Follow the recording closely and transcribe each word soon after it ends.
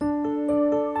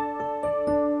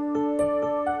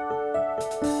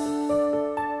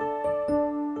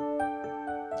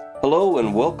Hello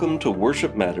and welcome to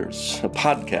Worship Matters, a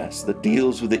podcast that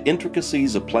deals with the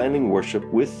intricacies of planning worship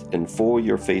with and for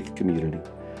your faith community.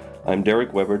 I'm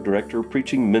Derek Weber, Director of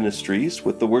Preaching Ministries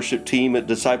with the worship team at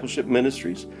Discipleship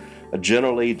Ministries, a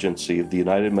general agency of the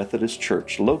United Methodist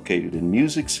Church located in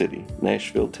Music City,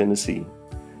 Nashville, Tennessee.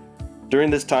 During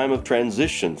this time of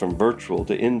transition from virtual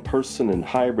to in-person and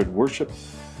hybrid worship,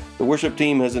 the worship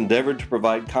team has endeavored to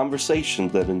provide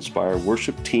conversations that inspire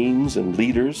worship teams and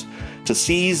leaders to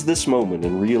seize this moment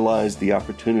and realize the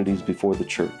opportunities before the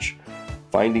church,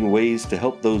 finding ways to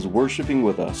help those worshiping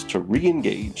with us to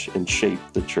re-engage and shape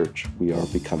the church we are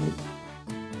becoming.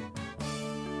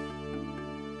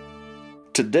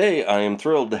 Today, I am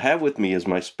thrilled to have with me as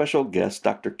my special guest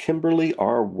Dr. Kimberly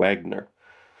R. Wagner,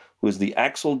 who is the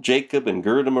Axel Jacob and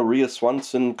Gerda Maria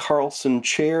Swanson Carlson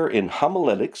Chair in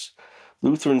Homiletics,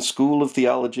 Lutheran School of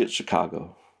Theology at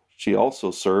Chicago. She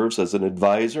also serves as an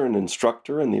advisor and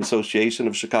instructor in the Association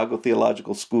of Chicago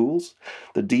Theological Schools,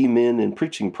 the D-Min in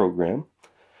Preaching program.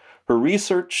 Her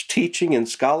research, teaching, and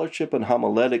scholarship in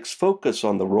homiletics focus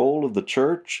on the role of the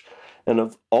church and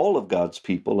of all of God's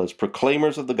people as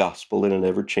proclaimers of the gospel in an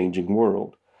ever-changing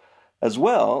world, as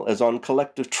well as on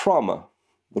collective trauma,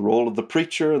 the role of the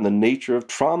preacher and the nature of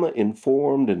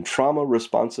trauma-informed and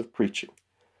trauma-responsive preaching.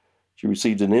 She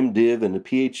received an MDiv and a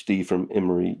PhD from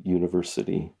Emory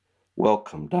University.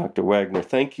 Welcome, Dr. Wagner.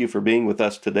 Thank you for being with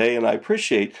us today, and I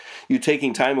appreciate you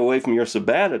taking time away from your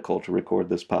sabbatical to record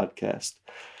this podcast.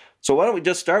 So why don't we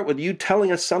just start with you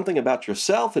telling us something about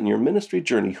yourself and your ministry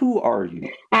journey? Who are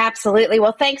you? Absolutely.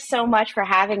 Well, thanks so much for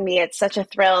having me. It's such a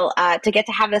thrill to get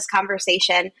to have this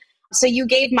conversation. So you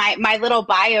gave my little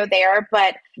bio there,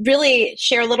 but really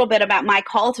share a little bit about my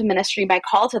call to ministry, my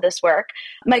call to this work.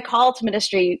 My call to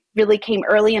ministry really came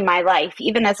early in my life.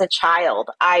 Even as a child,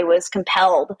 I was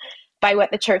compelled by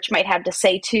what the church might have to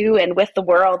say to and with the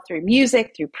world through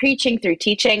music, through preaching, through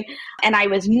teaching. And I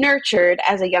was nurtured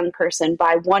as a young person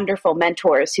by wonderful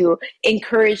mentors who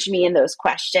encouraged me in those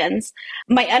questions.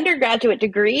 My undergraduate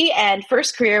degree and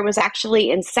first career was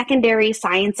actually in secondary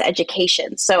science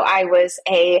education. So I was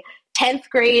a 10th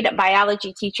grade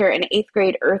biology teacher and 8th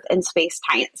grade earth and space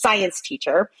science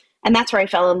teacher. And that's where I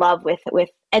fell in love with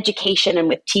education and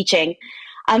with teaching.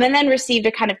 And then received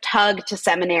a kind of tug to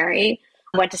seminary.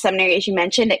 Went to seminary, as you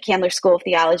mentioned, at Candler School of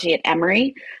Theology at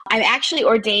Emory. I'm actually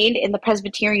ordained in the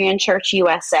Presbyterian Church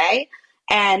USA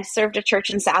and served a church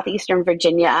in southeastern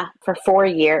Virginia for 4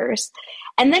 years.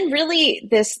 And then really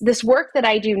this work that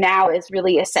I do now is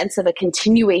really a sense of a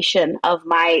continuation of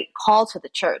my call to the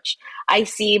church. I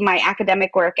see my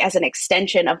academic work as an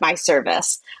extension of my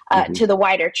service to the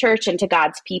wider church and to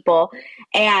God's people.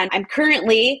 And I'm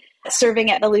currently serving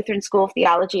at the Lutheran School of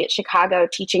Theology at Chicago,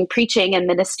 teaching preaching and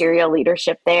ministerial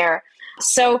leadership there.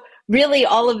 So really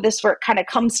all of this work kind of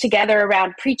comes together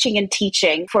around preaching and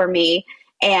teaching for me.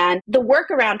 And the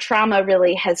work around trauma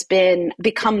really has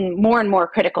become more and more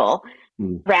critical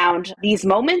around these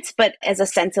moments, but as a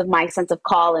sense of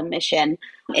call and mission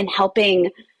in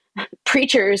helping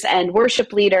preachers and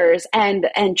worship leaders and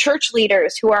church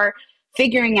leaders who are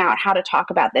figuring out how to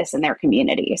talk about this in their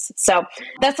communities. So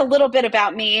that's a little bit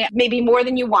about me, maybe more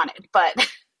than you wanted, but...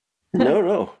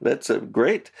 No, that's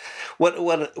great. What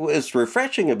is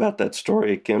refreshing about that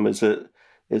story, Kim, is that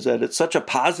it's such a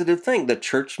positive thing. The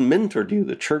church mentored you,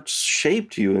 the church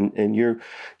shaped you, and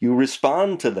you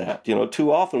respond to that. You know,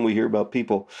 too often we hear about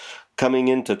people coming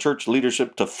into church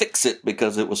leadership to fix it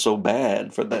because it was so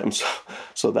bad for them.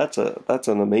 So that's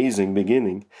an amazing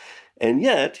beginning. And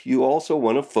yet, you also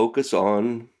want to focus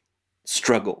on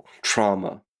struggle,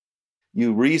 trauma.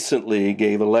 You recently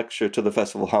gave a lecture to the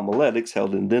Festival of Homiletics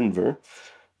held in Denver.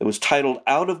 It was titled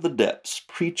Out of the Depths,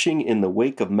 Preaching in the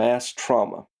Wake of Mass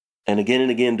Trauma. And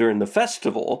again during the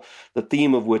festival, the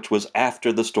theme of which was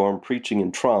After the Storm, Preaching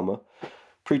and Trauma,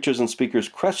 preachers and speakers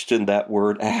questioned that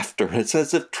word after. It's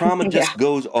as if trauma just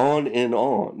goes on and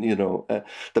on. You know,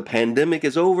 the pandemic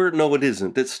is over. No, it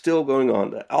isn't. It's still going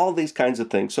on. All these kinds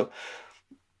of things. So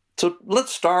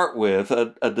let's start with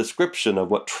a description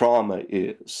of what trauma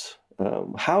is.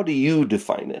 How do you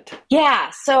define it?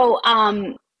 Yeah. So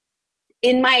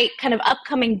in my kind of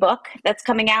upcoming book that's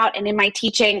coming out and in my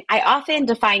teaching, I often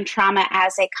define trauma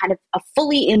as a kind of a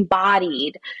fully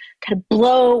embodied kind of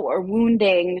blow or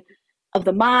wounding of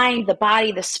the mind, the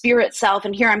body, the spirit self.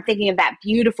 And here I'm thinking of that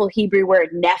beautiful Hebrew word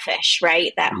nephesh,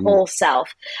 right? That whole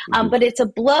self. But it's a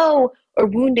blow or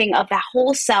wounding of that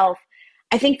whole self,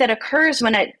 I think, that occurs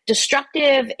when a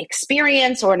destructive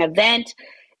experience or an event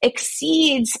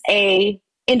exceeds a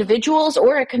individual's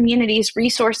or a community's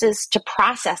resources to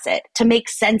process it, to make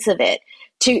sense of it,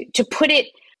 to put it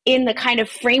in the kind of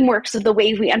frameworks of the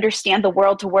way we understand the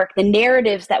world to work, the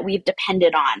narratives that we've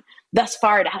depended on thus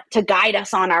far to guide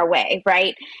us on our way,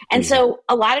 right? And so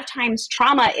a lot of times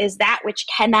trauma is that which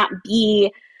cannot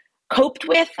be coped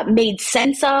with, made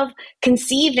sense of,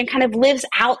 conceived, and kind of lives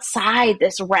outside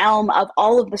this realm of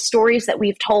all of the stories that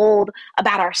we've told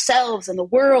about ourselves and the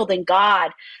world and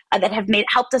God that have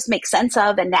helped us make sense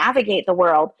of and navigate the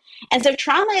world. And so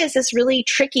trauma is this really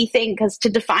tricky thing, because to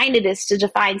define it is to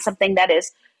define something that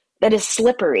is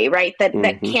slippery, right? That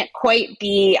can't quite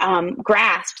be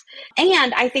grasped.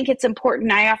 And I think it's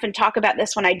important, I often talk about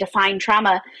this when I define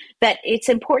trauma, that it's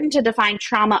important to define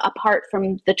trauma apart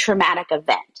from the traumatic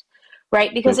event,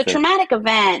 right? Because a traumatic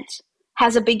event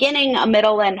has a beginning, a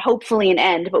middle, and hopefully an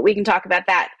end, but we can talk about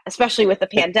that, especially with the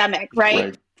pandemic,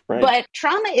 right? Right. But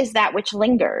trauma is that which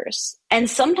lingers. And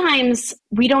sometimes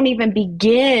we don't even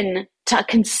begin to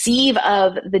conceive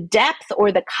of the depth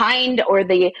or the kind or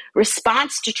the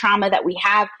response to trauma that we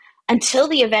have until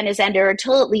the event is ended, or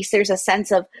until at least there's a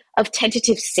sense of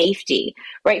tentative safety,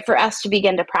 right, for us to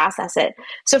begin to process it.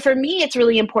 So for me, it's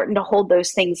really important to hold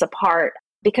those things apart,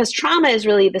 because trauma is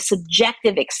really the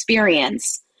subjective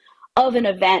experience of an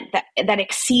event that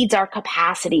exceeds our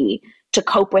capacity to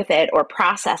cope with it or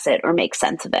process it or make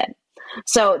sense of it.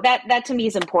 So that to me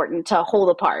is important to hold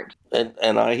apart.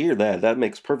 And I hear that. That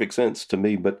makes perfect sense to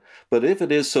me. But if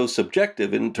it is so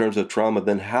subjective in terms of trauma,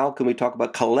 then how can we talk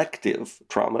about collective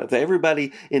trauma? If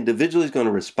everybody individually is going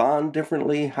to respond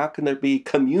differently, how can there be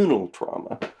communal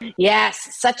trauma?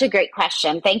 Yes, such a great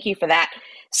question. Thank you for that.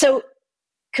 So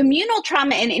communal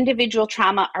trauma and individual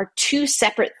trauma are two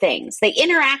separate things. They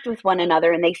interact with one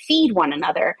another and they feed one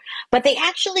another, but they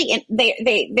actually,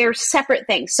 they're separate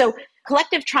things. So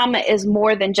collective trauma is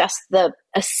more than just the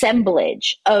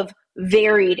assemblage of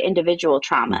varied individual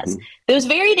traumas. Those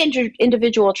varied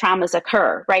individual traumas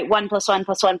occur, right? 1 + 1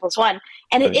 + 1 + 1,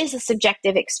 and it is a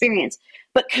subjective experience.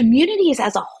 But communities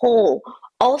as a whole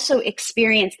also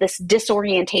experience this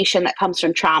disorientation that comes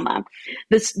from trauma.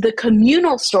 The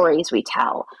communal stories we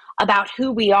tell about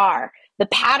who we are, the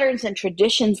patterns and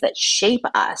traditions that shape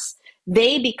us,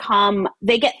 they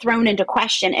get thrown into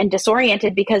question and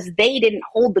disoriented because they didn't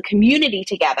hold the community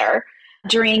together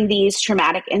during these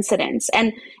traumatic incidents.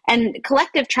 And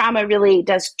collective trauma really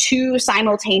does two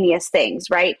simultaneous things,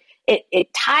 right?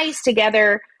 It ties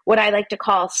together what I like to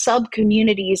call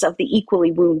sub-communities of the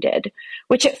equally wounded,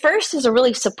 which at first is a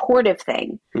really supportive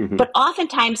thing, but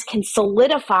oftentimes can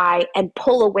solidify and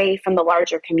pull away from the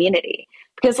larger community.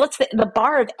 Because the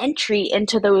bar of entry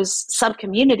into those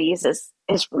sub-communities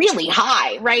is really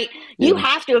high, right? You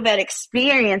have to have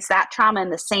experienced that trauma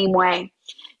in the same way.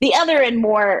 The other and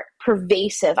more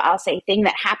pervasive, I'll say, thing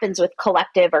that happens with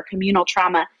collective or communal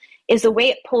trauma is the way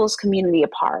it pulls community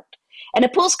apart. And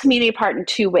it pulls community apart in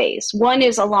two ways. One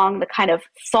is along the kind of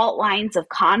fault lines of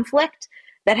conflict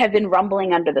that have been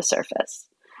rumbling under the surface.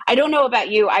 I don't know about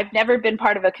you. I've never been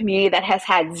part of a community that has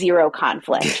had zero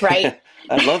conflict, right?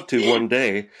 I'd love to one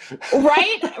day.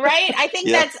 Right. I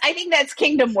think that's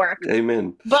kingdom work.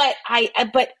 Amen. But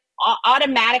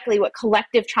automatically what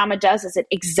collective trauma does is it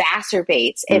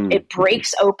exacerbates, it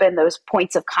breaks open those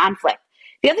points of conflict.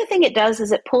 The other thing it does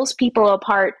is it pulls people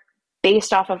apart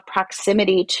based off of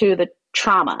proximity to the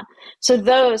trauma. So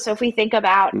if we think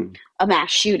about a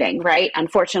mass shooting, right?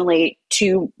 Unfortunately,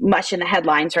 too much in the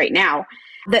headlines right now,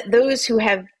 that those who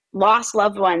have lost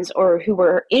loved ones or who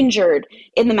were injured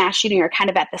in the mass shooting are kind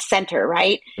of at the center,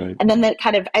 right? And then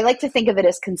I like to think of it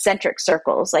as concentric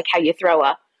circles, like how you throw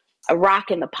a rock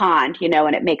in the pond,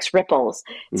 and it makes ripples.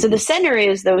 So the center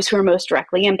is those who are most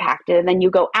directly impacted. And then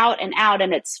you go out, and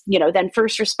it's, then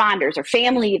first responders or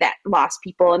family that lost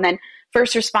people, and then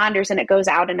first responders, and it goes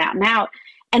out and out and out.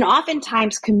 And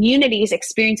oftentimes communities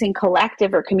experiencing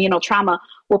collective or communal trauma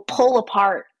will pull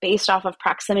apart based off of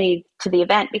proximity to the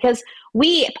event, because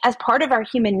we, as part of our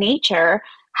human nature,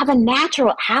 have a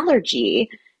natural allergy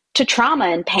to trauma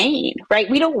and pain, right?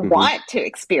 We don't want to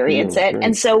experience it. Right.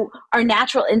 And so our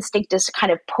natural instinct is to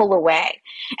kind of pull away.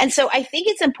 And so I think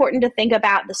it's important to think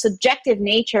about the subjective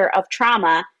nature of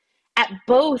trauma at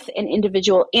both an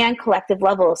individual and collective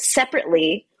level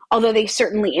separately, although they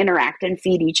certainly interact and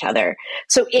feed each other.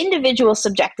 So individual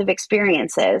subjective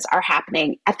experiences are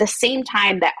happening at the same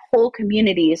time that whole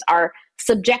communities are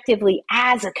subjectively,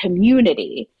 as a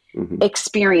community,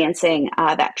 experiencing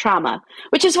that trauma,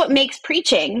 which is what makes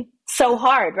preaching so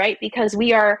hard, right? Because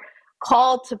we are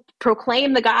called to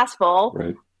proclaim the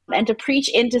gospel, and to preach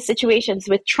into situations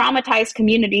with traumatized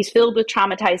communities filled with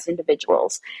traumatized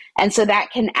individuals. And so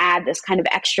that can add this kind of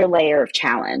extra layer of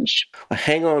challenge.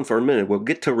 Hang on for a minute. We'll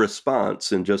get to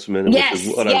response in just a minute, which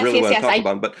is what I yes, really yes, want to yes.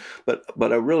 talk about.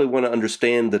 But I really want to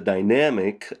understand the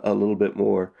dynamic a little bit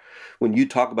more when you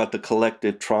talk about the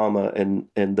collective trauma and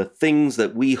the things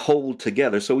that we hold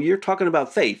together. So you're talking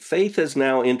about faith. Faith has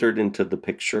now entered into the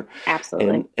picture.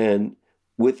 Absolutely. And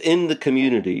within the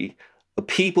community,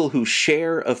 people who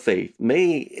share a faith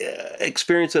may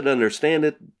experience it, understand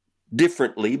it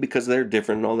differently because they're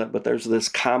different and all that, but there's this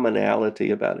commonality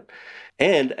about it.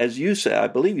 And as you said, I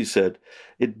believe you said,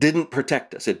 it didn't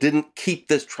protect us. It didn't keep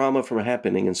this trauma from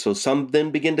happening. And so some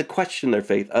then begin to question their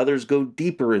faith. Others go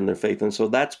deeper in their faith. And so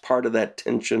that's part of that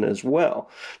tension as well,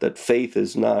 that faith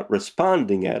is not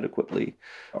responding adequately,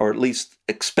 or at least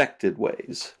expected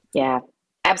ways. Yeah,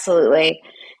 absolutely.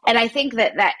 And I think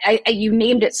that you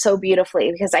named it so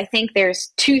beautifully, because I think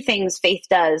there's two things faith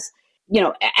does.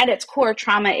 At its core,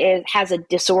 trauma has a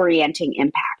disorienting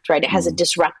impact, right? It has a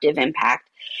disruptive impact.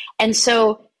 And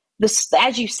so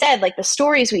as you said, like the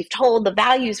stories we've told, the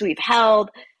values we've held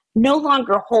no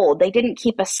longer hold. They didn't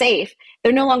keep us safe.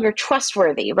 They're no longer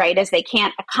trustworthy, right? As they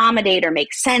can't accommodate or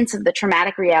make sense of the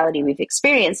traumatic reality we've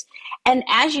experienced. And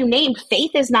as you named,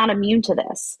 faith is not immune to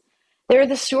this. There are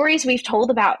the stories we've told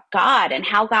about God and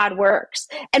how God works.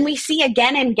 And we see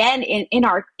again and again in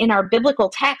our biblical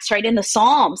text, right, in the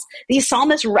Psalms, these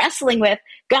psalmists wrestling with,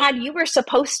 God, you were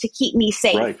supposed to keep me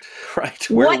safe. Right.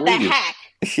 What the heck?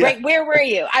 Yeah. Right? Where were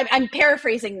you? I'm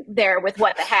paraphrasing there with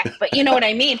what the heck, but you know what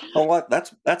I mean? Oh, what?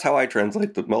 That's how I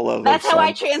translate the Mullah. That's how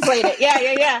I translate it.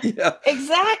 Yeah. Yeah.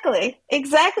 Exactly.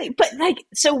 But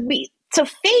so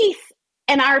faith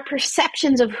and our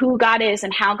perceptions of who God is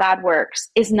and how God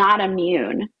works is not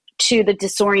immune to the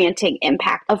disorienting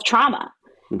impact of trauma.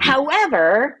 Mm-hmm.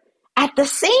 However, at the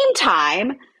same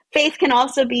time, faith can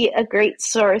also be a great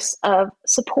source of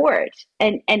support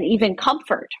and even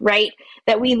comfort, right?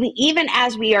 That even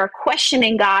as we are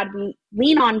questioning God, we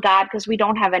lean on God because we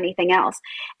don't have anything else.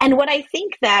 And what I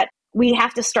think that we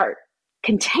have to start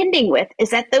contending with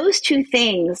is that those two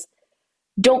things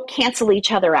don't cancel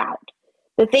each other out,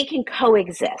 that they can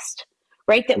coexist,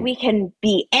 right? That we can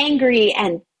be angry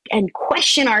and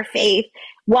question our faith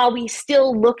while we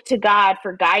still look to God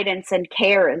for guidance and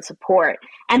care and support.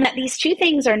 And that these two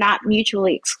things are not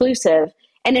mutually exclusive.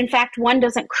 And in fact, one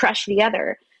doesn't crush the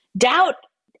other. Doubt,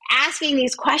 asking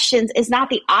these questions, is not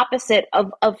the opposite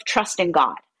of trusting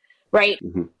God, right?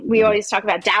 Mm-hmm. We always talk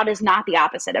about doubt is not the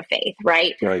opposite of faith,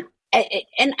 right? Right.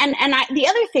 The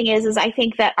other thing is I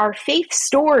think that our faith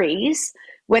stories,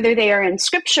 whether they are in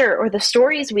scripture or the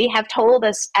stories we have told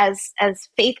us as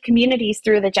faith communities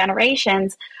through the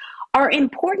generations, are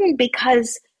important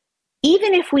because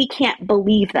even if we can't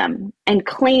believe them and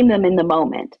claim them in the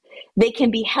moment, they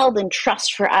can be held in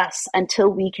trust for us until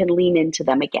we can lean into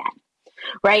them again,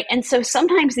 right? And so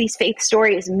sometimes these faith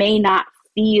stories may not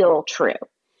feel true.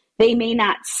 They may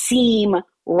not seem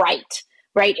right,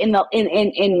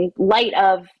 in light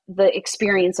of the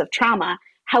experience of trauma.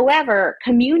 However,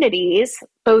 communities,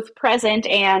 both present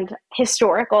and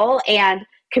historical, and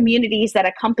communities that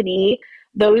accompany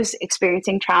those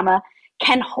experiencing trauma,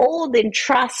 can hold and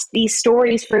trust these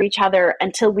stories for each other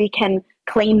until we can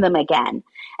claim them again.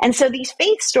 And so these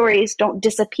faith stories don't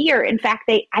disappear. In fact,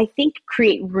 they, I think,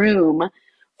 create room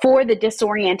for the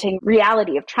disorienting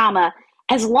reality of trauma,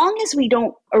 as long as we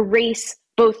don't erase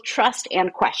both trust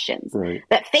and questions. Right.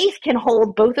 That faith can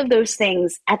hold both of those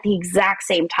things at the exact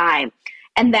same time.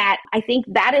 And that I think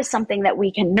that is something that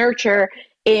we can nurture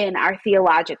in our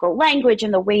theological language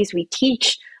and the ways we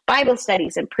teach Bible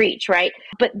studies and preach, right?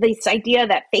 But this idea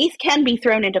that faith can be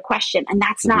thrown into question, and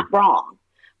that's not wrong.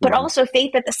 But also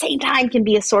faith at the same time can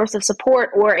be a source of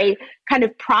support or a kind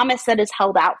of promise that is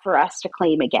held out for us to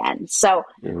claim again. So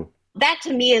that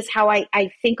to me is how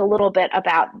I think a little bit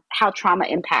about how trauma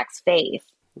impacts faith.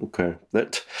 Okay,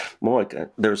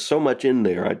 there's so much in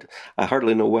there. I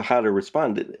hardly know how to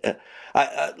respond.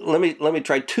 Let me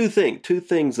try two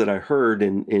things that I heard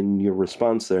in your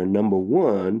response there. Number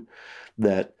one,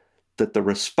 that the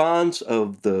response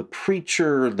of the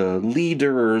preacher, the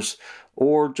leaders,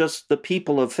 or just the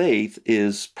people of faith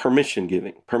is permission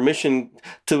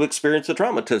to experience the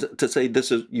trauma, to say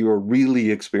you're really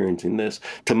experiencing this,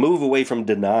 to move away from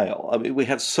denial. I mean, we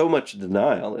have so much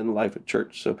denial in life at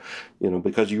church. So,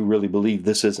 because you really believe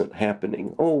this isn't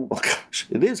happening. Oh, well, gosh,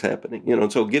 it is happening.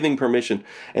 So giving permission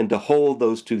and to hold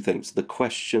those two things, the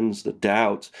questions, the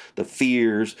doubts, the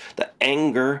fears, the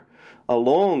anger,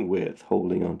 along with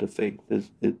holding on to faith.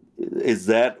 Is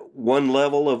that one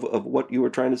level of what you were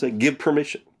trying to say? Give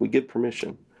permission. We give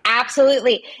permission.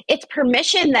 Absolutely. It's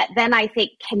permission that then I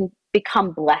think can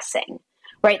become blessing,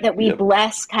 right? That we Yep.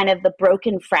 bless kind of the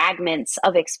broken fragments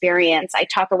of experience. I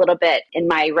talk a little bit in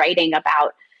my writing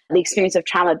about the experience of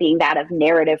trauma being that of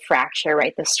narrative fracture,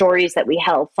 right? The stories that we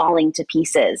held falling to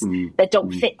pieces that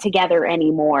don't fit together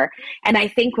anymore. And I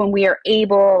think when we are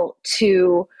able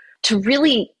to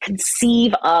really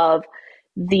conceive of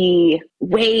the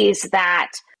ways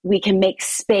that we can make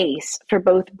space for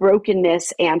both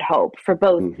brokenness and hope, for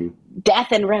both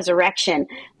death and resurrection,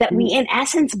 that we in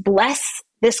essence bless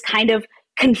this kind of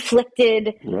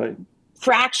conflicted, Right.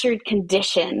 fractured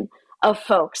condition of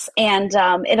folks. And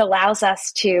it allows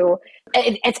us to,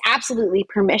 it's absolutely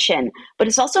permission, but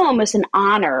it's also almost an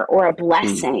honor or a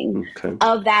blessing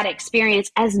of that experience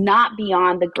as not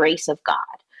beyond the grace of God,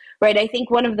 right? I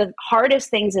think one of the hardest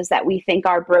things is that we think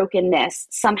our brokenness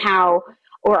somehow,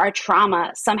 or our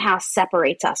trauma somehow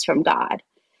separates us from God.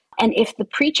 And if the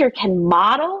preacher can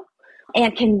model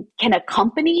and can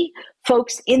accompany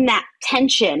folks in that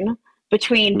tension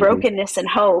between brokenness and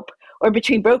hope, or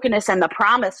between brokenness and the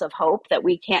promise of hope that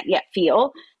we can't yet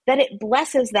feel, that it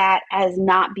blesses that as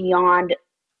not beyond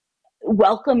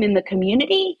welcome in the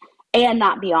community and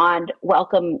not beyond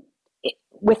welcome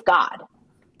with God.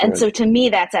 And so to me,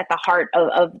 that's at the heart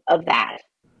of that.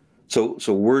 So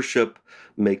worship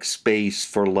makes space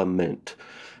for lament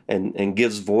and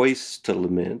gives voice to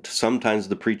lament. Sometimes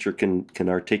the preacher can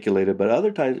articulate it, but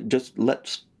other times just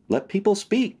let people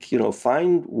speak,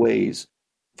 find ways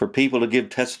for people to give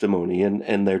testimony,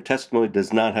 and their testimony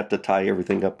does not have to tie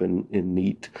everything up in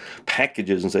neat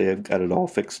packages and say, I've got it all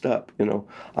fixed up.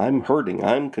 I'm hurting,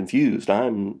 I'm confused,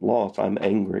 I'm lost, I'm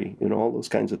angry, all those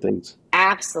kinds of things.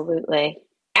 Absolutely.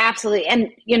 Absolutely. And,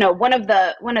 one of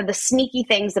the sneaky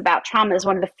things about trauma is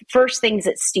one of the first things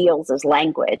it steals is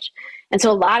language. And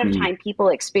so a lot of time people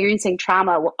experiencing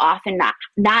trauma will often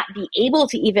not be able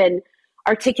to even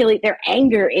articulate their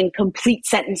anger in complete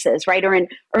sentences, right? Or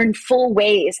in full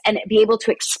ways, and be able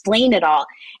to explain it all.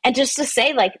 And just to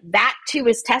say, like, that too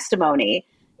is testimony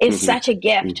is such a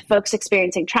gift to folks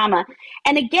experiencing trauma.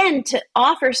 And again, to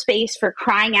offer space for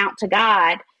crying out to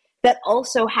God that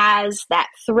also has that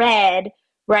thread,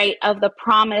 right, of the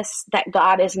promise that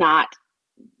God is not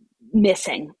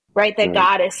missing, right? That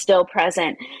God is still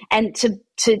present. And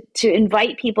to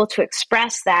invite people to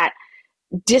express that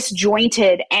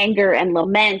disjointed anger and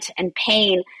lament and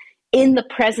pain in the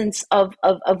presence of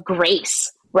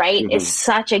grace, right, is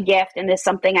such a gift, and is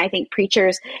something I think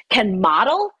preachers can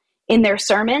model in their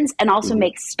sermons and also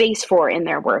make space for in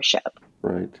their worship.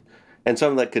 Right. And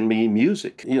some of that can be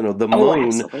music. The moan,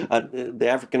 the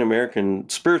African-American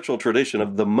spiritual tradition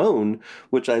of the moan,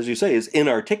 which, as you say, is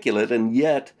inarticulate and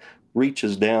yet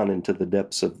reaches down into the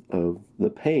depths of the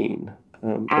pain.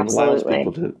 And allows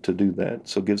people to do that.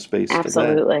 So give space to that.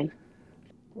 Absolutely.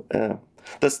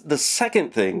 The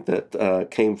second thing that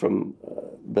came from,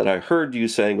 that I heard you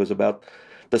saying, was about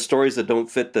the stories that don't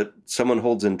fit, that someone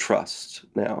holds in trust.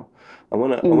 Now, I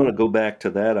want to go back to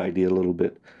that idea a little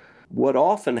bit. What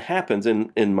often happens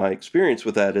in my experience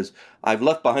with that is I've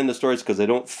left behind the stories because they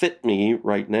don't fit me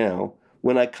right now.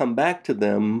 When I come back to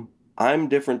them, I'm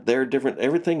different, they're different,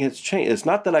 everything has changed. It's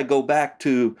not that I go back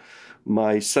to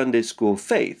my Sunday school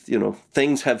faith.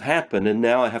 Things have happened, and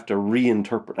now I have to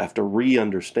reinterpret, I have to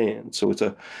re-understand. So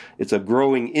it's a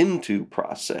growing into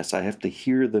process. I have to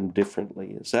hear them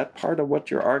differently. Is that part of what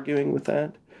you're arguing with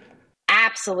that?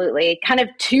 Absolutely. Kind of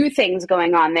two things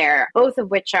going on there, both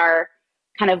of which are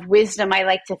kind of wisdom, I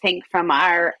like to think, from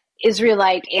our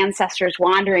Israelite ancestors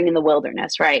wandering in the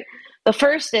wilderness, right? The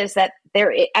first is that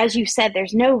there, as you said,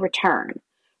 there's no return,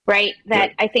 right?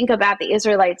 That I think about the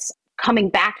Israelites coming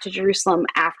back to Jerusalem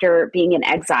after being in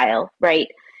exile, right?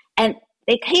 And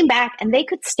they came back and they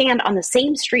could stand on the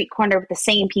same street corner with the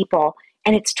same people,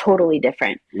 and it's totally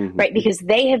different, right? Because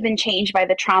they have been changed by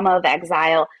the trauma of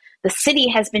exile. The city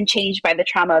has been changed by the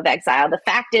trauma of exile. The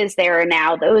fact is, there are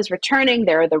now those returning,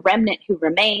 there are the remnant who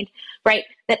remained, right?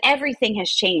 That everything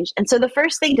has changed. And so the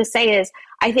first thing to say is,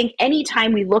 I think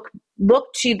anytime we look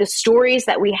to the stories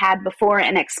that we had before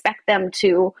and expect them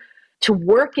to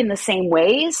work in the same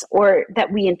ways, or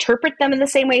that we interpret them in the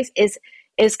same ways,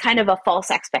 is kind of a false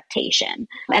expectation,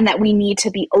 and that we need to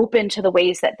be open to the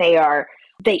ways that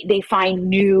they find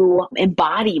new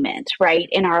embodiment, right,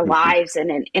 in our lives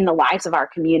and in the lives of our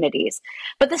communities.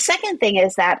 But the second thing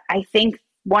is that I think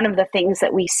one of the things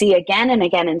that we see again and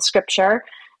again in Scripture,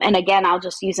 and again, I'll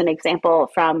just use an example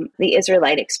from the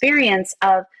Israelite experience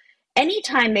of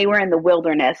anytime they were in the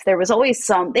wilderness, there was always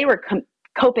they were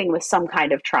coping with some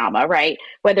kind of trauma, right?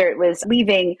 Whether it was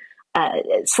leaving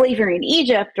slavery in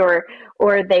Egypt,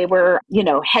 or they were,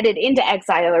 headed into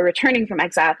exile or returning from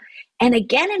exile. And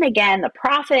again, the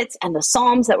prophets and the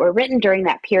Psalms that were written during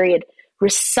that period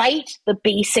recite the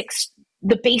basic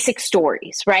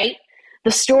stories, right?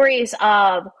 The stories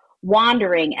of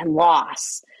wandering and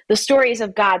loss, the stories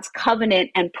of God's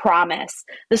covenant and promise,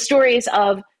 the stories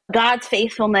of God's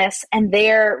faithfulness and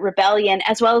their rebellion,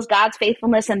 as well as God's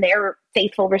faithfulness and their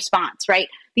faithful response, right?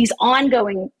 These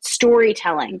ongoing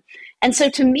storytelling. And so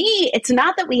to me, it's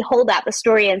not that we hold out the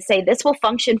story and say, this will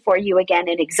function for you again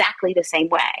in exactly the same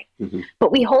way. Mm-hmm.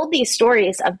 But we hold these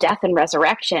stories of death and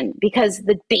resurrection because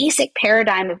the basic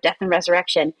paradigm of death and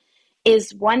resurrection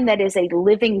is one that is a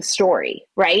living story,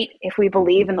 right? If we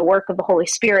believe in the work of the Holy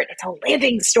Spirit, it's a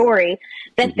living story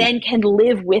that then can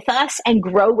live with us and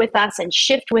grow with us and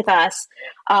shift with us,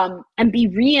 and be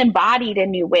re-embodied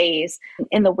in new ways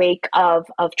in the wake of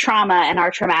trauma and our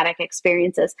traumatic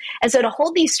experiences. And so to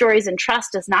hold these stories in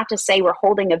trust is not to say we're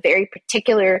holding a very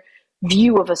particular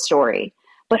view of a story,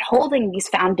 but holding these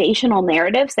foundational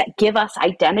narratives that give us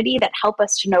identity, that help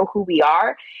us to know who we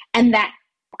are, and that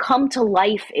come to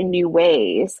life in new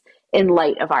ways in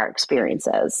light of our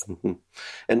experiences. Mm-hmm.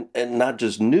 And not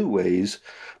just new ways,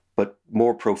 but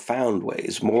more profound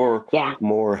ways, more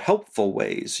helpful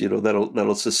ways,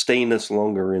 that'll sustain us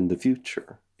longer in the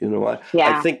future.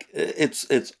 I think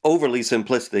it's overly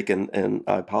simplistic, and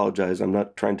I apologize. I'm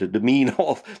not trying to demean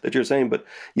all that you're saying, but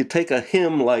you take a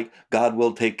hymn like "God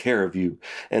will take care of you,"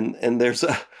 and there's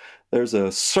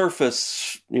a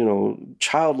surface,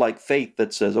 childlike faith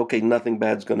that says, okay, nothing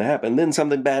bad's going to happen. And then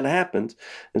something bad happens.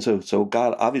 And so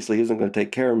God obviously isn't going to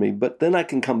take care of me. But then I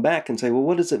can come back and say, well,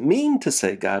 what does it mean to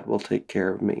say God will take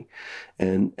care of me?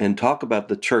 And talk about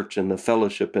the church and the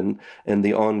fellowship and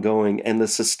the ongoing and the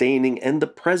sustaining and the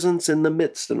presence in the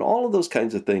midst and all of those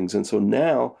kinds of things. And so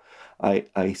now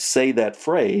I say that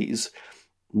phrase,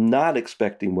 not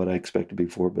expecting what I expected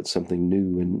before, but something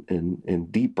new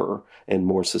and deeper and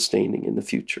more sustaining in the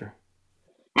future.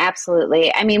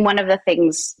 Absolutely. I mean, one of the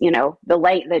things,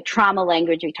 the trauma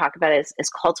language we talk about is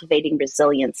cultivating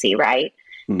resiliency, right?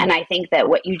 Mm. And I think that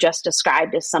what you just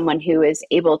described is someone who is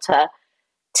able to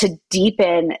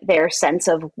deepen their sense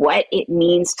of what it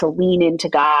means to lean into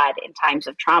God in times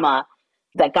of trauma,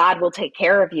 that God will take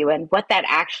care of you, and what that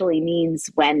actually means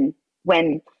when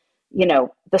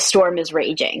the storm is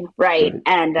raging, right?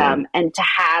 And to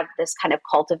have this kind of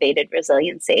cultivated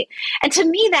resiliency. And to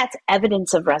me, that's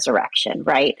evidence of resurrection,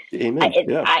 right? Amen.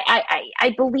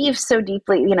 I believe so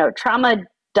deeply, trauma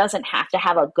doesn't have to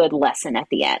have a good lesson at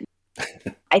the end.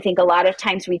 I think a lot of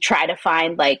times we try to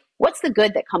find what's the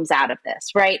good that comes out of this,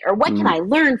 right? Or what can I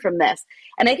learn from this?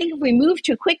 And I think if we move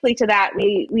too quickly to that,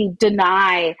 we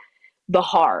deny the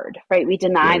hard, right? We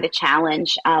deny the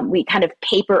challenge. We kind of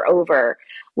paper over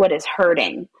what is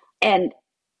hurting. And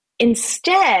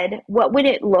instead, what would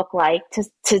it look like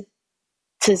to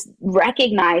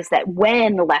recognize that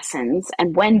when lessons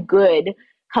and when good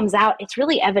comes out, it's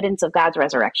really evidence of God's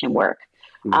resurrection work.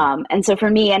 Mm-hmm. And so for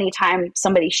me, anytime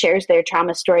somebody shares their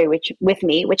trauma story with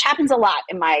me, which happens a lot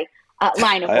in my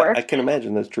line of work. I can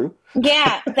imagine that's true.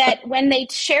 Yeah, that when they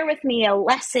share with me a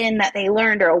lesson that they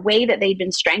learned or a way that they've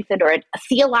been strengthened or a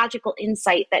theological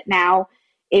insight that now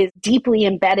is deeply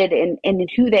embedded in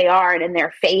who they are and in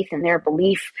their faith and their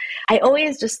belief, I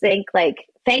always just think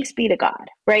thanks be to God,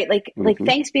 right? Like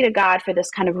thanks be to God for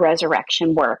this kind of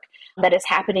resurrection work that is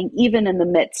happening even in the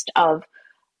midst of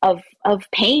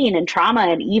pain and trauma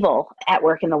and evil at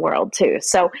work in the world too.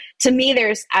 So to me,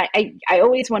 I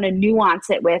always want to nuance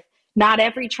it with, not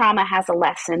every trauma has a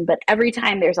lesson, but every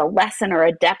time there's a lesson or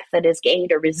a depth that is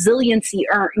gained or resiliency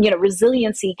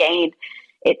gained,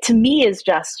 it to me is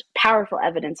just powerful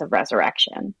evidence of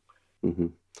resurrection. Mm-hmm.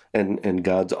 And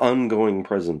God's ongoing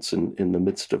presence in the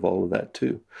midst of all of that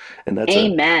too. And that's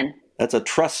Amen. That's a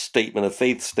trust statement, a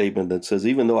faith statement that says,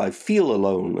 even though I feel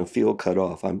alone, I feel cut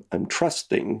off, I'm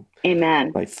trusting.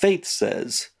 Amen. My faith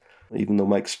says, even though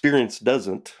my experience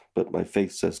doesn't, but my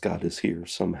faith says God is here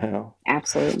somehow.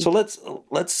 Absolutely. So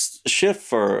let's shift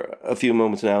for a few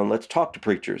moments now and let's talk to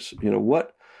preachers.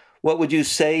 What would you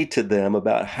say to them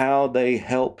about how they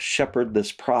help shepherd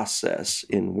this process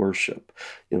in worship?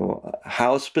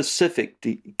 How specific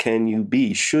can you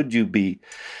be? Should you be?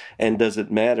 And does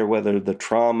it matter whether the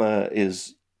trauma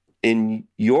is in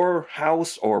your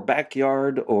house or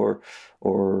backyard or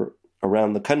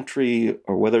around the country,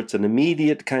 or whether it's an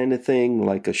immediate kind of thing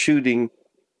like a shooting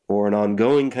or an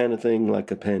ongoing kind of thing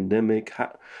like a pandemic?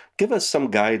 Give us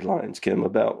some guidelines, Kim,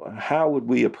 about how would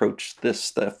we approach this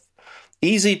stuff.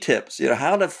 Easy tips,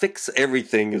 how to fix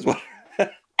everything is what.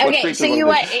 Okay, so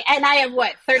and I have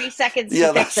 30 seconds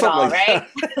to fix it all, right?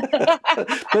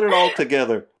 Put it all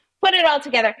together. Put it all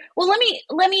together. Well,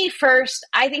 let me first,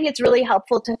 I think it's really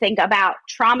helpful to think about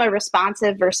trauma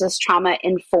responsive versus trauma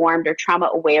informed or trauma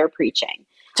aware preaching.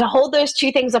 To hold those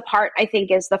two things apart, I think,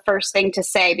 is the first thing to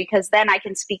say, because then I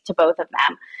can speak to both of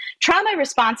them. Trauma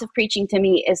responsive preaching to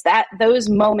me is that those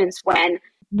moments when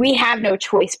we have no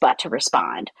choice but to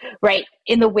respond, right?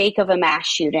 In the wake of a mass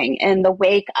shooting, in the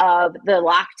wake of the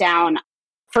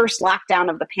first lockdown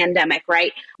of the pandemic,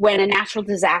 right? When a natural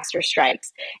disaster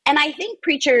strikes. And I think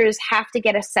preachers have to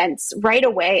get a sense right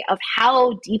away of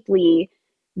how deeply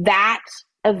that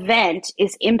event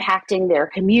is impacting their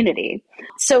community.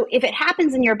 So if it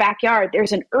happens in your backyard,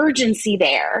 there's an urgency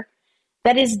there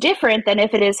that is different than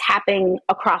if it is happening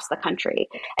across the country.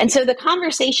 And so the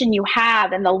conversation you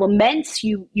have and the laments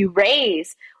you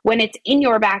raise when it's in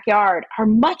your backyard are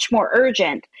much more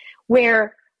urgent,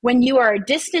 where when you are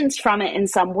distanced from it in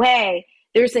some way,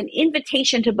 there's an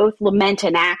invitation to both lament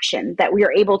and action that we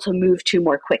are able to move to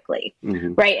more quickly,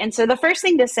 right? And so the first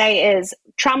thing to say is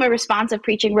trauma responsive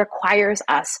preaching requires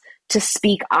us to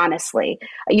speak honestly.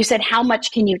 You said, how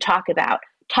much can you talk about?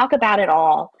 Talk about it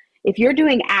all. If you're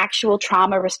doing actual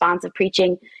trauma responsive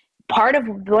preaching,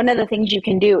 one of the things you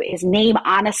can do is name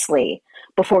honestly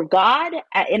before God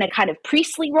in a kind of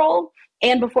priestly role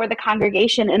and before the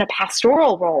congregation in a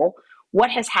pastoral role, what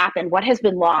has happened, what has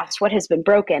been lost, what has been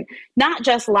broken, not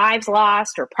just lives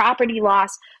lost or property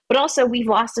lost, but also we've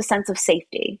lost a sense of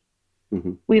safety.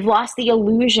 We've lost the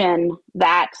illusion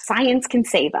that science can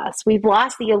save us. We've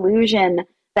lost the illusion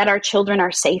that our children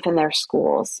are safe in their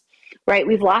schools, right?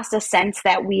 We've lost a sense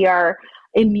that we are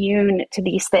immune to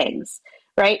these things,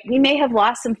 right? We may have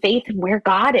lost some faith in where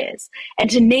God is. And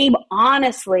to name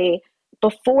honestly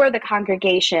before the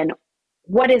congregation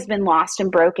what has been lost and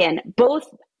broken, both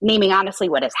naming honestly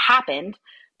what has happened,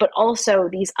 but also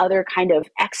these other kind of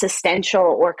existential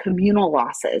or communal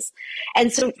losses.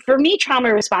 And so for me,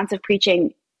 trauma responsive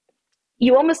preaching,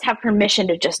 you almost have permission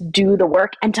to just do the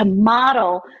work and to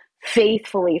model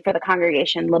faithfully for the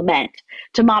congregation lament,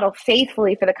 to model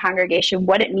faithfully for the congregation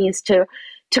what it means to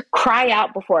cry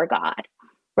out before God,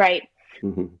 right?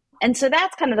 And so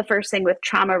that's kind of the first thing with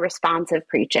trauma responsive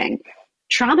preaching.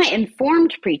 Trauma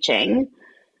informed preaching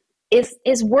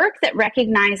is work that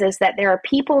recognizes that there are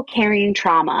people carrying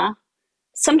trauma,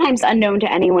 sometimes unknown to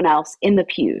anyone else, in the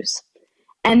pews.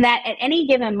 And that at any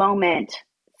given moment,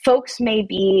 folks may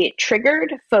be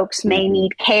triggered, folks may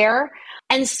need care.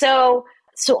 And so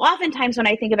oftentimes when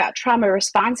I think about trauma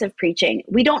responsive preaching,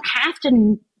 we don't have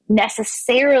to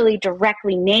necessarily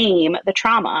directly name the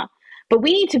trauma, but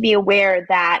we need to be aware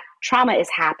that trauma is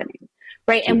happening,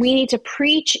 right? And we need to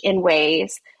preach in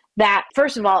ways that,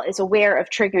 first of all, is aware of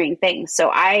triggering things. So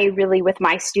I really, with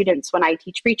my students, when I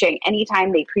teach preaching,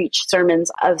 anytime they preach sermons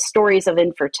of stories of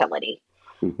infertility,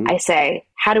 I say,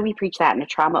 how do we preach that in a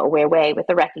trauma-aware way with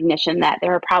the recognition that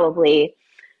there are probably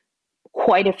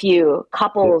quite a few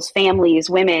couples, families,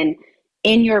 women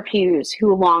in your pews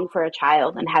who long for a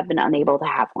child and have been unable to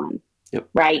have one,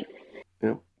 right?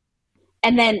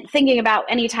 And then thinking about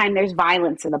anytime there's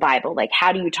violence in the Bible, like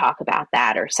how do you talk about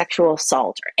that, or sexual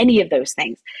assault or any of those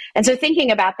things? And so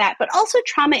thinking about that, but also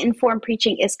trauma-informed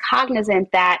preaching is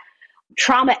cognizant that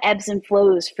trauma ebbs and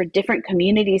flows for different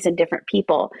communities and different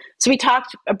people. So we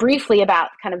talked briefly about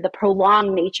kind of the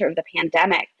prolonged nature of the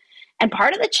pandemic. And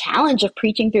part of the challenge of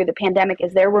preaching through the pandemic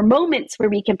is there were moments where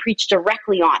we can preach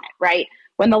directly on it, right?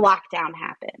 When the lockdown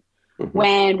happened,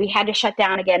 when we had to shut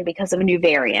down again because of a new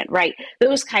variant, right?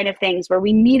 Those kind of things where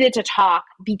we needed to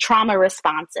be trauma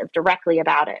responsive directly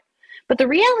about it. But the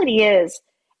reality is,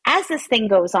 as this thing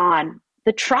goes on,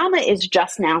 the trauma is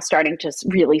just now starting to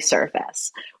really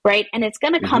surface, right? And it's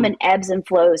going to come in ebbs and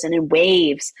flows and in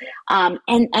waves.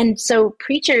 And so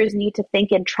preachers need to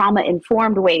think in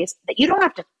trauma-informed ways that you don't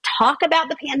have to talk about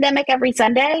the pandemic every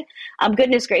Sunday.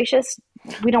 Goodness gracious,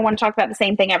 we don't want to talk about the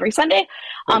same thing every Sunday.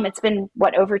 It's been,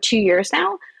 over 2 years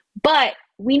now? But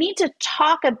we need to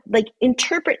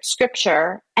interpret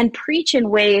scripture and preach in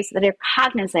ways that are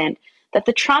cognizant that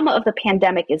the trauma of the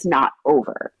pandemic is not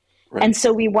over. Right. And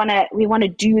so we want to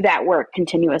do that work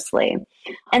continuously.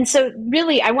 And so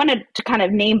really, I wanted to kind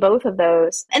of name both of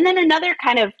those. And then another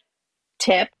kind of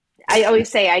tip, I always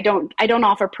say I don't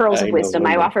offer pearls of wisdom.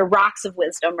 I offer rocks of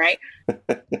wisdom, right?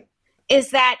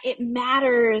 Is that it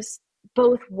matters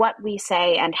both what we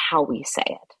say and how we say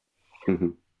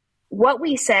it. What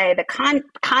we say, the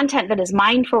content that is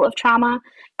mindful of trauma,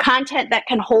 content that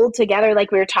can hold together,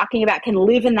 like we were talking about, can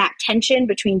live in that tension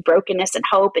between brokenness and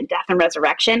hope and death and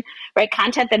resurrection, right?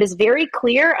 Content that is very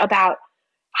clear about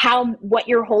what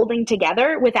you're holding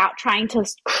together without trying to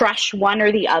crush one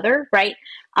or the other, right?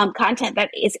 Content that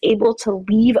is able to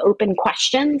leave open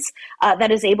questions,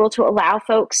 that is able to allow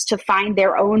folks to find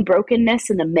their own brokenness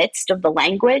in the midst of the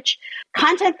language.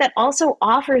 Content that also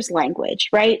offers language,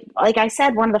 right? Like I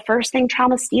said, one of the first things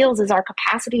trauma steals is our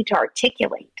capacity to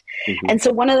articulate. Mm-hmm. And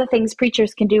so one of the things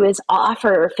preachers can do is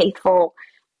offer faithful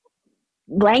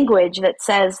language that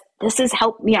says, this is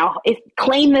help,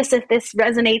 claim this if this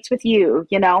resonates with you,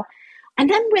 And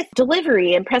then with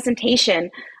delivery and presentation,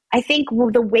 I think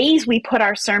the ways we put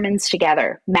our sermons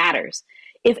together matters.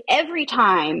 If every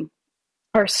time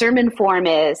our sermon form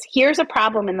is, here's a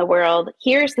problem in the world,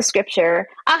 here's the scripture,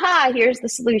 here's the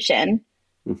solution,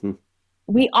 mm-hmm.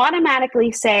 we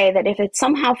automatically say that if it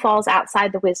somehow falls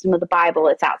outside the wisdom of the Bible,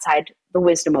 it's outside the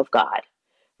wisdom of God,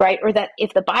 right? Or that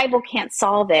if the Bible can't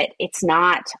solve it, it's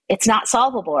not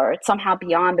solvable, or it's somehow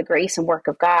beyond the grace and work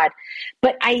of God.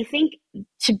 But I think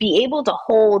to be able to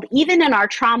hold, even in our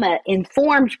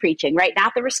trauma-informed preaching, right?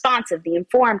 Not the responsive, the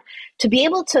informed, to be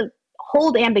able to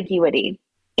hold ambiguity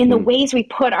in the ways we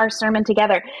put our sermon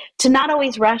together, to not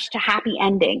always rush to happy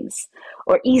endings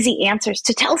or easy answers,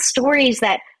 to tell stories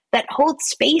that hold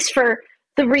space for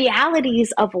the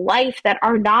realities of life that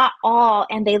are not all,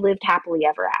 and they lived happily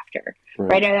ever after,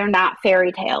 right? And they're not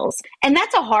fairy tales. And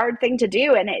that's a hard thing to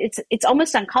do. And it's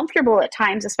almost uncomfortable at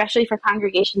times, especially for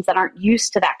congregations that aren't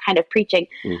used to that kind of preaching.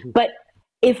 Mm-hmm. But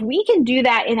if we can do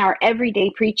that in our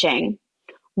everyday preaching,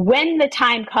 when the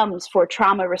time comes for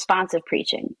trauma responsive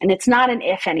preaching, and it's not an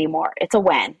if anymore, it's a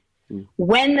when. Mm-hmm.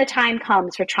 When the time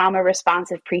comes for trauma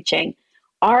responsive preaching,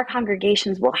 our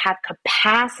congregations will have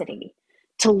capacity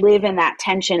to live in that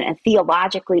tension and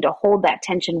theologically to hold that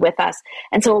tension with us.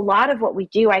 And so a lot of what we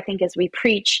do, I think, as we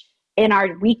preach in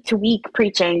our week-to-week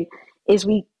preaching is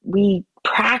we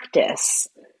practice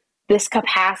this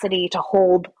capacity to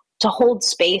hold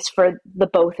space for the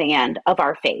both and of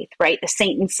our faith, right? The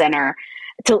saint and sinner,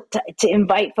 to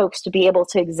invite folks to be able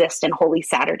to exist in Holy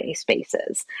Saturday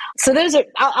spaces. So those are,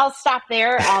 I'll stop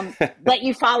there, let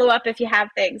you follow up if you have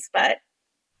things, but.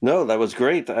 No, that was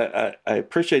great. I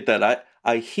appreciate that.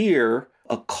 I hear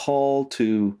a call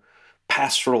to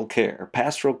pastoral care.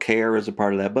 Pastoral care is a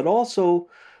part of that, but also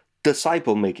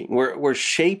disciple making. We're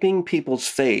shaping people's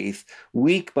faith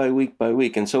week by week by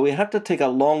week. And so we have to take a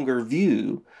longer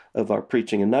view of our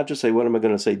preaching and not just say, what am I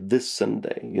going to say this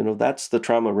Sunday? That's the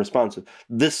trauma responsive.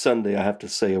 This Sunday, I have to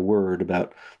say a word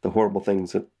about the horrible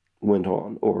things that went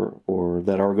on or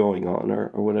that are going on or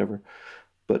whatever.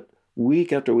 But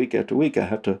week after week after week, I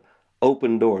have to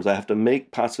open doors. I have to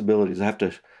make possibilities. I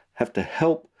have to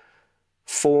help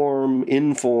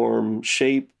inform,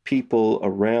 shape people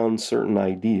around certain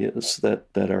ideas that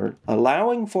are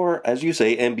allowing for, as you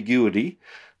say, ambiguity,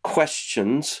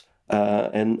 questions,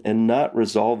 and not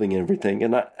resolving everything.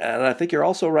 And I think you're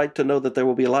also right to know that there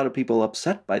will be a lot of people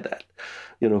upset by that,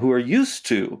 who are used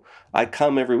to, I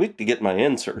come every week to get my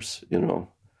answers,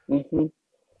 Mm-hmm.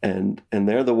 And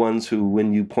they're the ones who,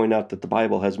 when you point out that the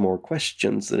Bible has more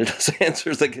questions than it has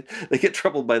answers, they get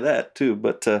troubled by that too.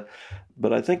 But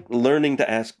I think learning to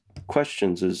ask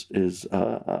questions is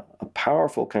a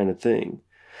powerful kind of thing.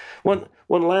 One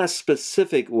last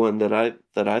specific one that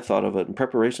I thought of in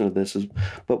preparation of this is,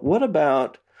 but what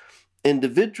about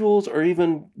individuals or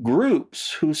even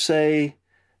groups who say,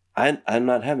 I'm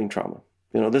not having trauma.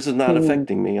 This is not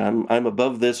affecting me. I'm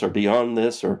above this or beyond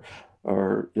this or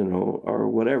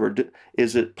whatever.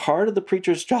 Is it part of the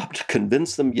preacher's job to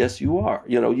convince them, yes, you are?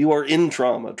 You are in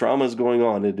trauma. Trauma is going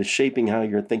on. It is shaping how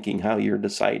you're thinking, how you're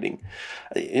deciding.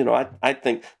 I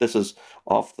think this is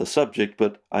off the subject,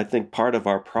 but I think part of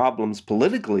our problems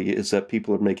politically is that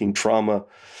people are making trauma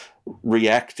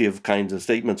reactive kinds of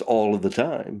statements all of the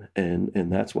time, and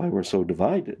that's why we're so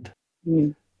divided.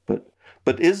 Mm.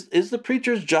 But is the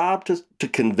preacher's job to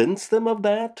convince them of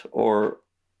that, or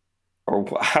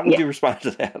how would you respond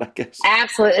to that, I guess?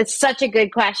 Absolutely. It's such a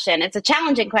good question. It's a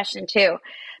challenging question, too,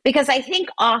 because I think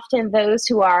often those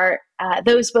who are,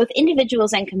 those both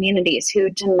individuals and communities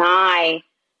who deny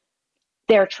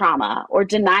their trauma or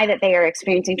deny that they are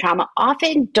experiencing trauma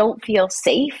often don't feel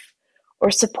safe or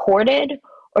supported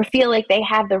or feel like they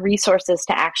have the resources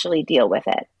to actually deal with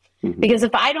it. Mm-hmm. Because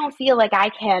if I don't feel like I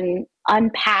can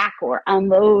unpack or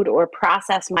unload or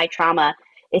process my trauma,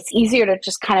 it's easier to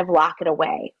just kind of lock it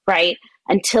away, right?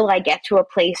 Until I get to a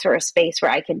place or a space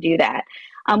where I can do that.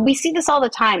 We see this all the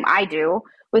time. I do,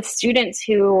 with students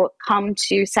who come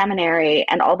to seminary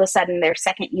and all of a sudden their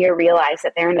second year realize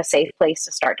that they're in a safe place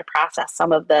to start to process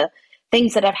some of the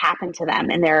things that have happened to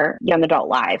them in their young adult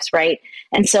lives, right?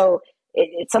 And so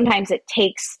sometimes it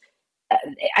takes,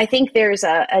 I think there's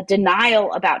a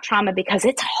denial about trauma because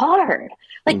it's hard.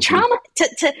 Like trauma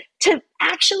to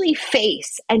actually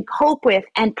face and cope with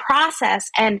and process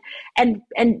and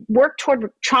work toward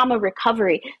trauma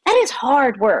recovery. That is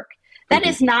hard work. That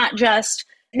is not just,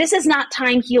 this is not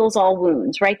time heals all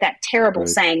wounds, right? That terrible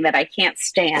saying that I can't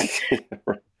stand.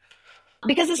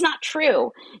 Because it's not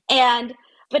true.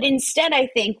 But instead, I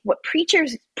think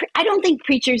I don't think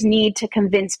preachers need to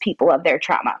convince people of their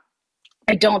trauma.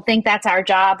 I don't think that's our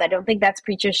job. I don't think that's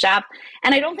preachers' job.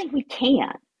 And I don't think we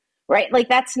can, right? Like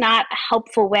that's not a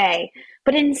helpful way.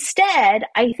 But instead,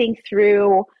 I think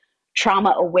through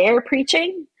trauma-aware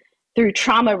preaching, through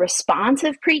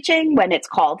trauma-responsive preaching when it's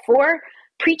called for,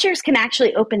 preachers can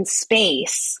actually open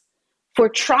space for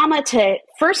trauma to,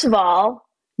 first of all,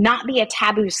 not be a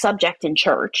taboo subject in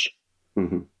church,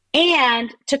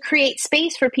 and to create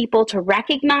space for people to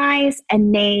recognize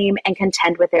and name and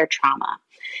contend with their trauma.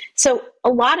 So a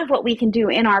lot of what we can do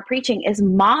in our preaching is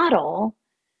model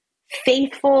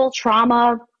faithful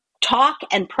trauma talk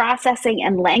and processing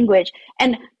and language.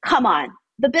 And come on,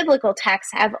 the biblical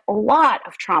texts have a lot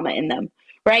of trauma in them,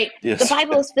 right? Yes. The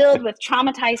Bible is filled with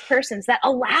traumatized persons that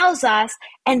allows us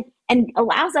and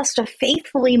allows us to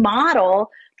faithfully model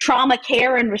trauma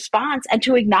care and response and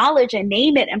to acknowledge and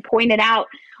name it and point it out.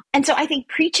 And so I think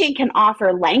preaching can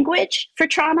offer language for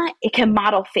trauma. It can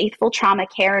model faithful trauma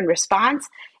care and response.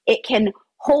 It can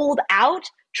hold out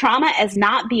trauma as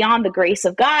not beyond the grace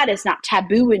of God, as not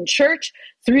taboo in church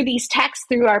through these texts,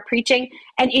 through our preaching.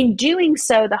 And in doing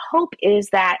so, the hope is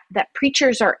that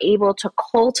preachers are able to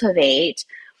cultivate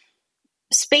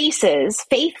spaces,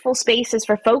 faithful spaces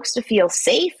for folks to feel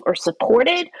safe or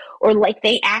supported, or like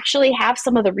they actually have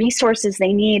some of the resources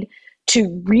they need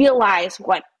to realize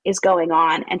what is going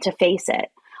on and to face it.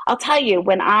 I'll tell you,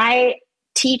 when I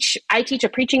teach a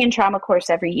preaching and trauma course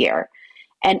every year,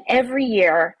 and every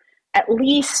year, at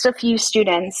least a few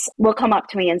students will come up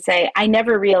to me and say, I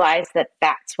never realized that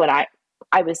that's what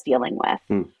I was dealing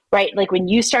with, right? Like when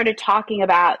you started talking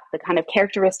about the kind of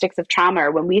characteristics of trauma,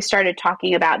 or when we started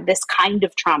talking about this kind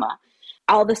of trauma,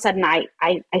 all of a sudden I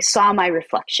saw my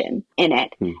reflection in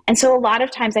it. And so a lot of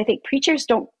times I think preachers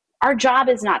our job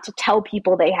is not to tell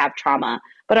people they have trauma,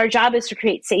 but our job is to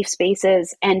create safe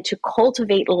spaces and to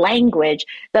cultivate language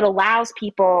that allows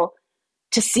people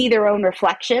to see their own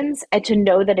reflections and to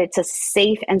know that it's a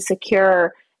safe and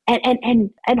secure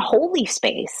and holy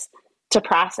space to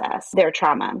process their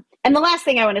trauma. And the last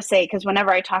thing I want to say, because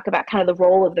whenever I talk about kind of the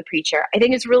role of the preacher, I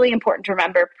think it's really important to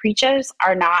remember preachers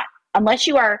are not, unless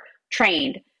you are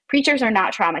trained, preachers are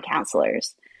not trauma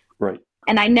counselors. Right.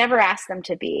 And I never ask them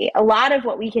to be. A lot of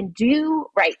what we can do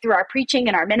right through our preaching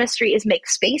and our ministry is make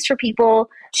space for people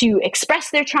to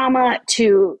express their trauma,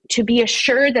 to be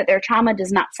assured that their trauma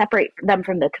does not separate them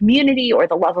from the community or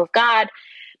the love of God.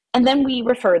 And then we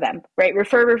refer them, right?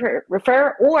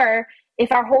 Refer. Or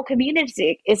if our whole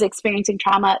community is experiencing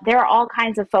trauma, there are all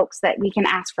kinds of folks that we can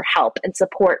ask for help and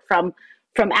support from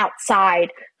outside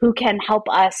who can help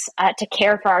us to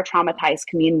care for our traumatized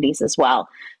communities as well.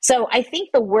 So I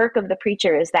think the work of the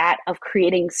preacher is that of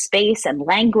creating space and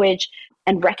language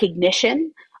and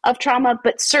recognition of trauma,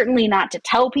 but certainly not to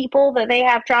tell people that they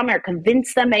have trauma or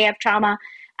convince them they have trauma,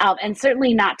 and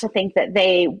certainly not to think that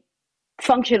they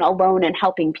function alone in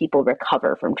helping people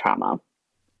recover from trauma.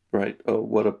 Right. Oh,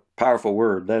 what a powerful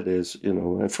word that is,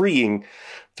 freeing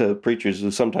to preachers who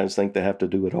sometimes think they have to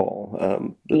do it all.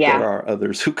 But there are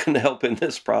others who can help in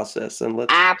this process. And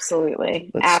let's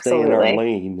stay in our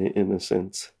lane, in a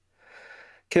sense.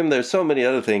 Kim, there's so many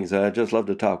other things. I just love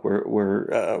to talk.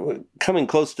 We're coming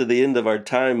close to the end of our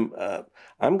time.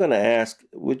 I'm going to ask,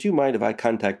 would you mind if I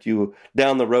contact you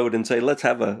down the road and say, let's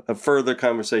have a further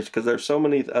conversation? Because there's so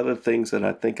many other things that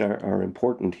I think are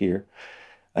important here.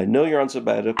 I know you're on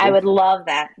sabbatical. I would love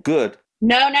that. Good.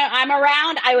 No, I'm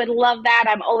around. I would love that.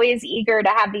 I'm always eager to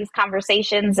have these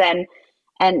conversations. And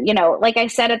like I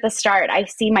said at the start, I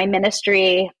see my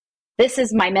ministry. This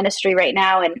is my ministry right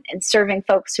now, and serving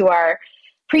folks who are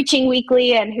preaching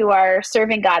weekly and who are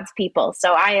serving God's people.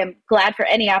 So I am glad for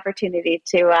any opportunity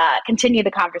to continue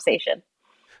the conversation.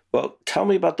 Well, tell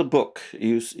me about the book.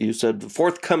 You said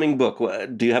forthcoming book.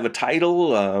 Do you have a title?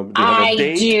 Do you have a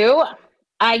date?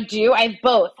 I do. I have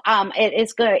both. It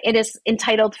is good. It is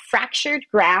entitled Fractured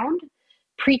Ground,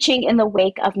 Preaching in the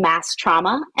Wake of Mass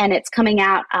Trauma. And it's coming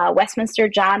out Westminster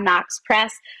John Knox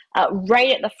Press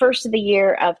right at the first of the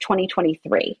year of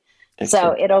 2023. Excellent.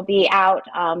 So it'll be out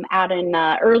in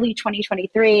early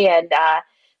 2023. And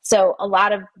so a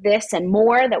lot of this and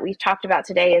more that we've talked about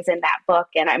today is in that book,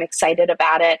 and I'm excited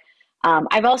about it.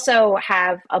 I've also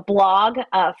have a blog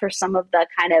for some of the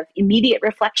kind of immediate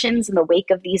reflections in the wake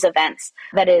of these events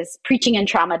that is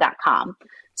preachingandtrauma.com.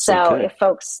 So Okay. if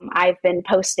folks, I've been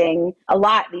posting a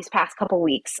lot these past couple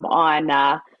weeks on,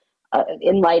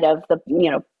 in light of the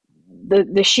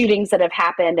shootings that have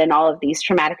happened and all of these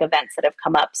traumatic events that have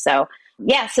come up. So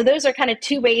yeah, so those are kind of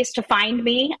two ways to find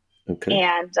me. Okay.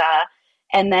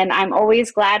 And then I'm always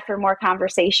glad for more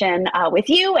conversation with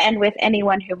you and with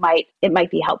anyone who it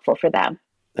might be helpful for them.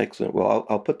 Excellent. Well,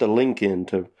 I'll put the link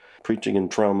into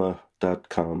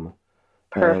preachingintrauma.com.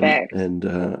 Perfect.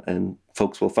 And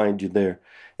folks will find you there.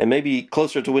 And maybe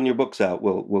closer to when your book's out,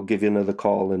 we'll give you another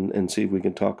call and see if we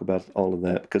can talk about all of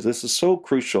that, because this is so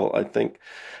crucial, I think,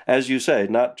 as you say,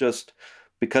 not just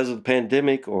because of the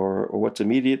pandemic or what's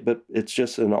immediate, but it's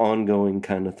just an ongoing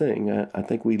kind of thing. I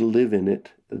think we live in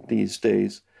it these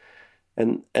days.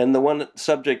 And the one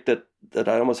subject that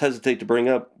I almost hesitate to bring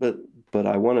up, but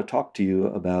I want to talk to you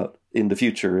about in the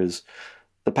future is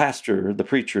the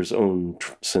preacher's own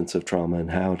sense of trauma and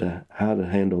how to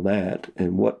handle that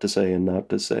and what to say and not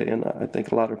to say. And I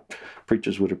think a lot of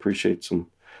preachers would appreciate some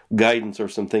guidance or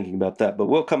some thinking about that. But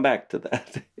we'll come back to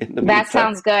that in the meantime. That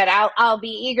sounds good. I'll be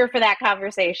eager for that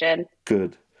conversation.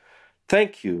 Good.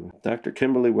 Thank you, Dr.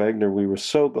 Kimberly Wagner. We were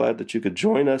so glad that you could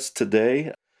join us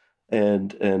today.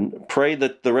 And pray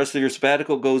that the rest of your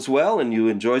sabbatical goes well and you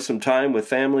enjoy some time with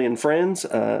family and friends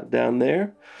down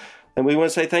there. And we want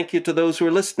to say thank you to those who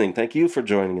are listening. Thank you for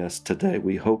joining us today.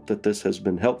 We hope that this has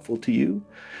been helpful to you.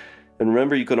 And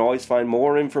remember, you can always find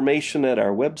more information at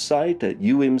our website at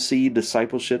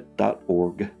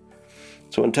umcdiscipleship.org.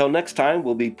 So until next time,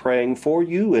 we'll be praying for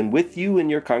you and with you in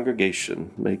your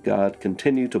congregation. May God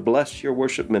continue to bless your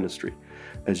worship ministry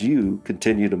as you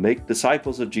continue to make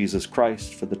disciples of Jesus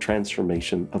Christ for the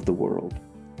transformation of the world.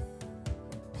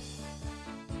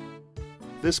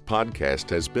 This podcast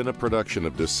has been a production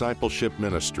of Discipleship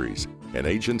Ministries, an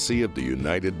agency of the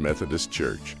United Methodist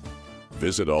Church.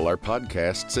 Visit all our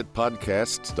podcasts at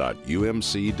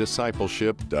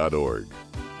podcasts.umcdiscipleship.org.